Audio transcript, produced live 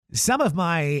Some of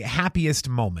my happiest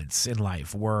moments in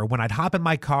life were when I'd hop in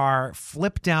my car,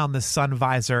 flip down the sun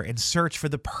visor, and search for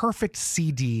the perfect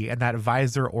CD in that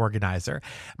visor organizer.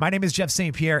 My name is Jeff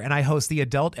St. Pierre, and I host the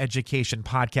Adult Education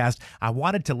Podcast. I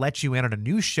wanted to let you in on a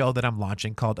new show that I'm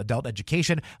launching called Adult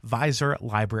Education Visor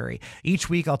Library. Each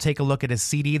week, I'll take a look at a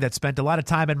CD that spent a lot of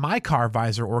time in my car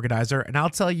visor organizer, and I'll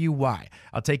tell you why.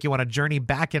 I'll take you on a journey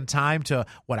back in time to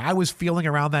what I was feeling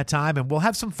around that time, and we'll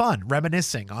have some fun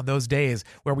reminiscing on those days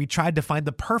where we tried to find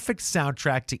the perfect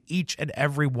soundtrack to each and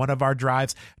every one of our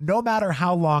drives, no matter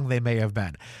how long they may have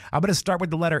been. I'm going to start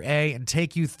with the letter A and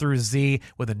take you through Z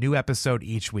with a new episode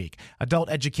each week.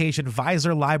 Adult Education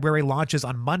Visor Library launches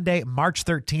on Monday, March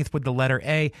 13th with the letter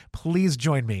A. Please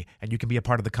join me, and you can be a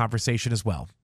part of the conversation as well.